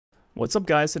What's up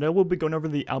guys, today we'll be going over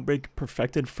the Outbreak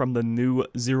Perfected from the new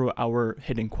 0 hour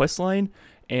hidden questline.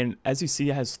 And as you see,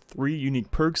 it has 3 unique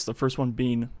perks, the first one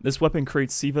being this weapon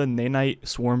creates Siva nanite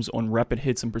swarms on rapid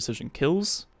hits and precision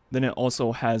kills. Then it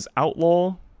also has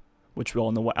Outlaw, which we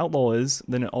all know what Outlaw is.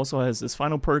 Then it also has this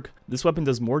final perk, this weapon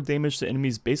does more damage to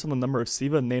enemies based on the number of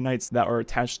Siva nanites that are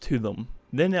attached to them.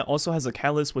 Then it also has a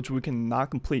catalyst, which we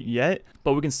cannot complete yet,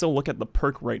 but we can still look at the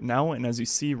perk right now. And as you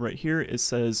see right here, it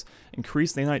says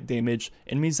increase nanite damage.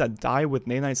 Enemies that die with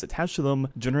nanites attached to them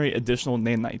generate additional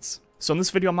nanites. So in this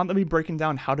video, I'm not going to be breaking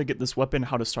down how to get this weapon,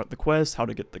 how to start the quest, how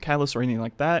to get the catalyst, or anything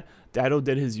like that. Dado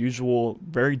did his usual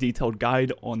very detailed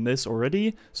guide on this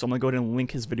already, so I'm going to go ahead and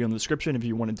link his video in the description if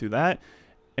you want to do that.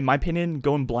 In my opinion,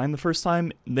 go in blind the first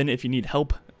time, then if you need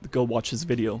help, go watch his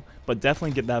video. But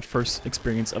definitely get that first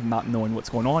experience of not knowing what's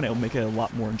going on. It'll make it a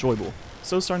lot more enjoyable.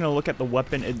 So starting to look at the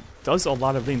weapon, it does a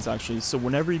lot of things actually. So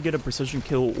whenever you get a precision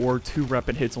kill or 2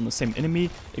 rapid hits on the same enemy,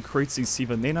 it creates these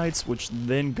Siva nanites, which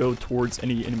then go towards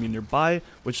any enemy nearby,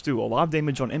 which do a lot of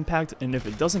damage on impact. And if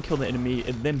it doesn't kill the enemy,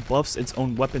 it then buffs its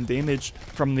own weapon damage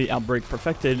from the Outbreak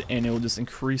Perfected, and it will just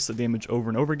increase the damage over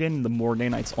and over again. The more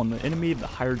nanites on the enemy, the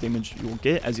higher damage you will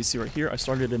get. As you see right here, I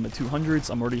started in the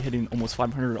 200s. I'm already hitting almost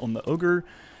 500 on the Ogre,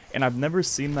 and I've never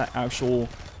seen that actual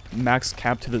max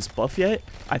cap to this buff yet.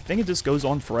 I think it just goes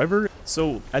on forever.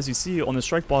 So as you see on the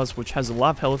strike boss, which has a lot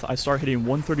of health, I start hitting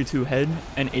 132 head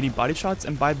and 80 body shots,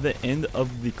 and by the end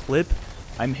of the clip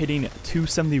I'm hitting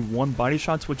 271 body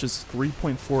shots, which is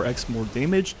 3.4x more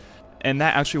damage. And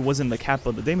that actually wasn't the cap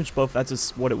of the damage buff, that's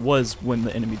just what it was when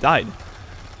the enemy died.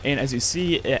 And as you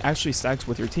see, it actually stacks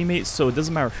with your teammates, so it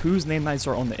doesn't matter whose nanites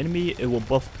are on the enemy, it will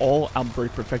buff all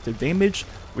Outbreak Perfected damage.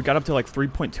 We got up to like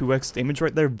 3.2x damage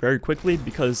right there very quickly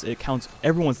because it counts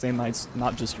everyone's nanites,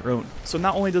 not just your own. So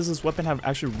not only does this weapon have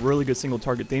actually really good single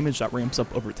target damage that ramps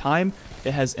up over time,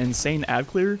 it has insane ad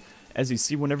clear. As you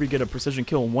see, whenever you get a precision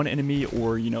kill on one enemy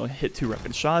or, hit 2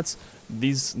 rapid shots,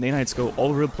 these nanites go all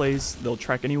over the place. They'll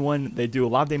track anyone. They do a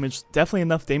lot of damage, definitely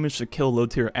enough damage to kill low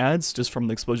tier ads just from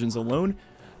the explosions alone.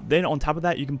 Then on top of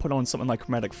that, you can put on something like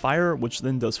Chromatic Fire, which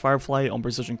then does Firefly on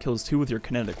precision kills too with your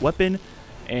kinetic weapon,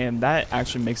 and that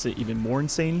actually makes it even more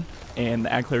insane, and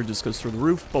the ad clear just goes through the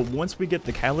roof. But once we get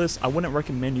the catalyst, I wouldn't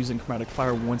recommend using Chromatic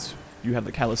Fire once you have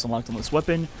the catalyst unlocked on this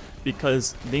weapon,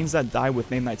 because things that die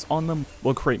with nanites on them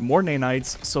will create more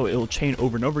nanites, so it'll chain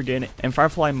over and over again, and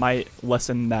Firefly might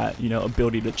lessen that,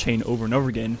 ability to chain over and over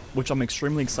again, which I'm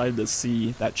extremely excited to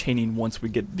see that chaining once we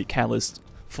get the catalyst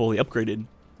fully upgraded.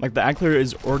 Like, the ad clear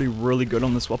is already really good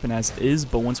on this weapon as is,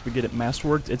 but once we get it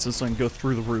masterworked, it's just going to go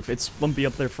through the roof. It's going to be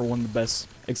up there for one of the best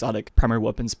exotic primary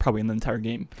weapons probably in the entire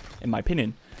game, in my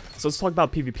opinion. So let's talk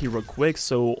about PvP real quick.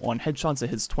 So on headshots,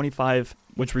 it hits 25,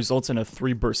 which results in a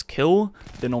 3 burst kill.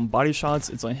 Then on body shots,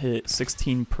 it's going to hit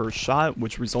 16 per shot,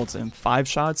 which results in 5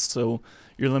 shots. So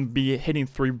you're going to be hitting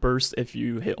 3 bursts if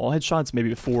you hit all headshots,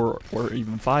 maybe 4 or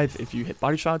even 5 if you hit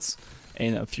body shots,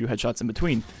 and a few headshots in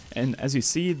between. And as you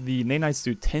see, the nanites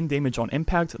do 10 damage on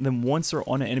impact. Then once they're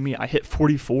on an enemy, I hit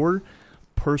 44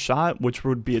 per shot, which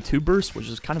would be a 2 burst, which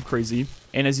is kind of crazy.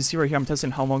 And as you see right here, I'm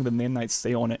testing how long the nanites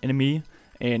stay on an enemy,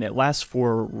 and it lasts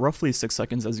for roughly 6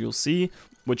 seconds, as you'll see,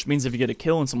 which means if you get a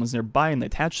kill and someone's nearby and they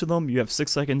attach to them, you have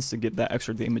 6 seconds to get that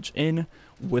extra damage in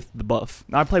with the buff.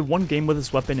 Now, I played one game with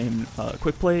this weapon in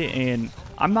quick play, and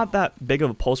I'm not that big of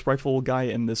a pulse rifle guy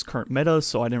in this current meta,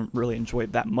 so I didn't really enjoy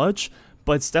it that much.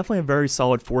 But it's definitely a very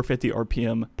solid 450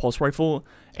 RPM pulse rifle,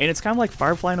 and it's kind of like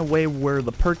Firefly in a way where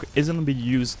the perk isn't going to be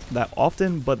used that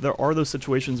often, but there are those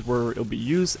situations where it'll be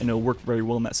used and it'll work very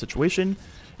well in that situation.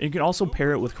 And you can also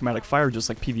pair it with Chromatic Fire just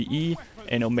like PvE,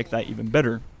 and it'll make that even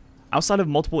better. Outside of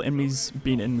multiple enemies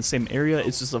being in the same area,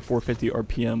 it's just a 450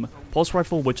 RPM pulse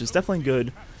rifle, which is definitely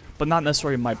good, but not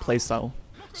necessarily my playstyle.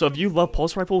 So if you love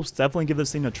pulse rifles, definitely give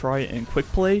this thing a try in quick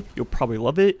play. You'll probably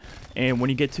love it, and when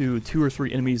you get to 2 or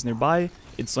 3 enemies nearby,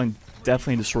 it's going to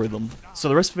definitely destroy them. So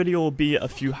the rest of the video will be a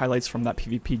few highlights from that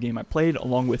PvP game I played,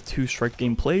 along with 2 strike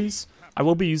gameplays. I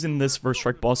will be using this versus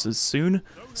strike bosses soon,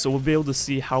 so we'll be able to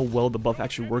see how well the buff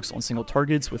actually works on single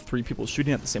targets with 3 people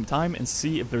shooting at the same time, and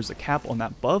see if there's a cap on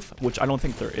that buff, which I don't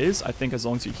think there is. I think as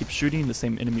long as you keep shooting the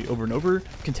same enemy over and over,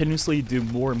 continuously do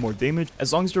more and more damage,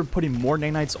 as long as you're putting more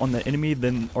nanites on the enemy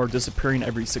than are disappearing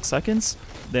every 6 seconds,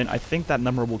 then I think that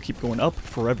number will keep going up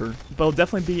forever. But it'll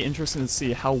definitely be interesting to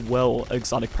see how well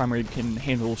exotic primary can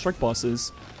handle strike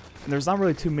bosses. And there's not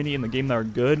really too many in the game that are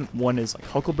good. One is like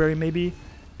Huckleberry maybe.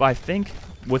 But I think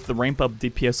with the ramp up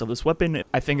DPS of this weapon,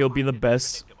 I think it'll be the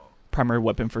best primary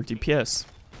weapon for DPS.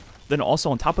 Then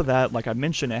also on top of that, like I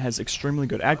mentioned, it has extremely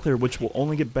good ad clear, which will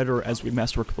only get better as we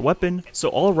masterwork the weapon. So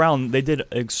all around, they did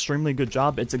an extremely good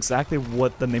job. It's exactly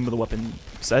what the name of the weapon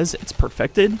says. It's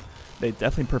perfected. They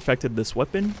definitely perfected this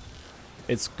weapon.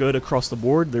 It's good across the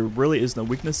board. There really is no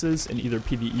weaknesses in either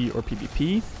PvE or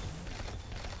PvP.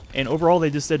 And overall, they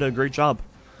just did a great job.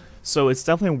 So it's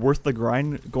definitely worth the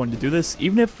grind going to do this.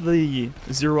 Even if the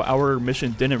 0 hour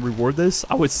mission didn't reward this,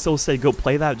 I would still say go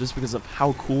play that just because of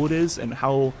how cool it is and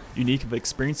how unique of an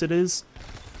experience it is.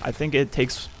 I think it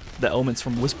takes the elements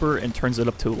from Whisper and turns it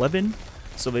up to 11.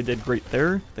 So they did great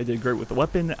there. They did great with the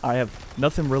weapon. I have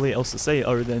nothing really else to say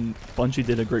other than Bungie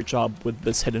did a great job with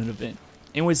this hidden event.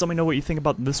 Anyways, let me know what you think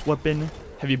about this weapon.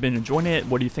 Have you been enjoying it?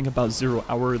 What do you think about 0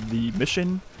 hour, the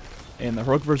mission, and the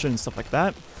heroic version and stuff like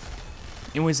that?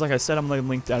 Anyways, like I said, I'm going to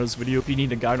link down this video if you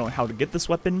need a guide on how to get this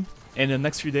weapon. And in the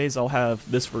next few days, I'll have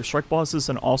this for strike bosses,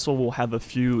 and also we'll have a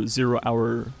few 0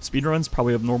 hour speedruns,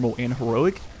 probably of normal and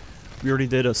heroic. We already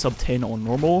did a sub 10 on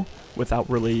normal without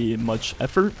really much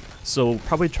effort, so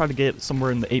probably try to get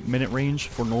somewhere in the 8-minute range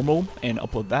for normal and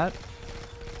upload that.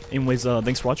 Anyways,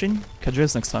 thanks for watching. Catch you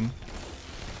guys next time.